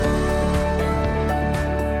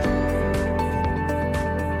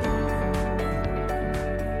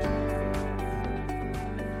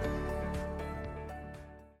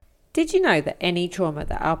Did you know that any trauma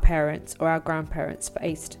that our parents or our grandparents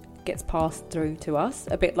faced gets passed through to us?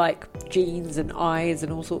 A bit like genes and eyes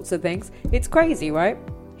and all sorts of things. It's crazy, right?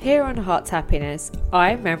 Here on Heart's Happiness,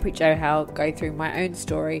 I, Manpreet Johal, go through my own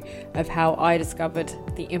story of how I discovered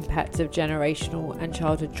the impact of generational and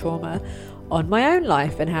childhood trauma on my own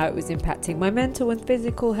life and how it was impacting my mental and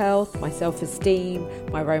physical health, my self-esteem,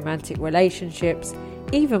 my romantic relationships,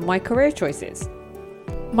 even my career choices.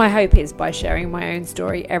 My hope is by sharing my own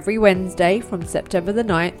story every Wednesday from September the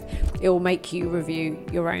 9th, it will make you review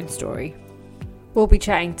your own story. We'll be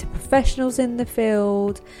chatting to professionals in the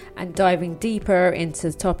field and diving deeper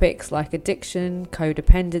into topics like addiction,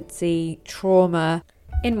 codependency, trauma.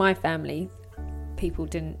 In my family, people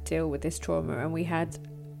didn't deal with this trauma and we had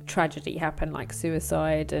tragedy happen like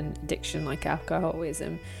suicide and addiction like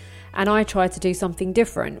alcoholism. And I tried to do something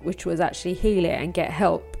different, which was actually heal it and get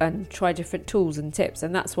help and try different tools and tips.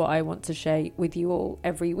 And that's what I want to share with you all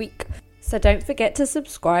every week. So don't forget to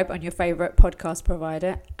subscribe on your favourite podcast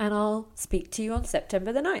provider, and I'll speak to you on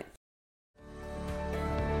September the 9th.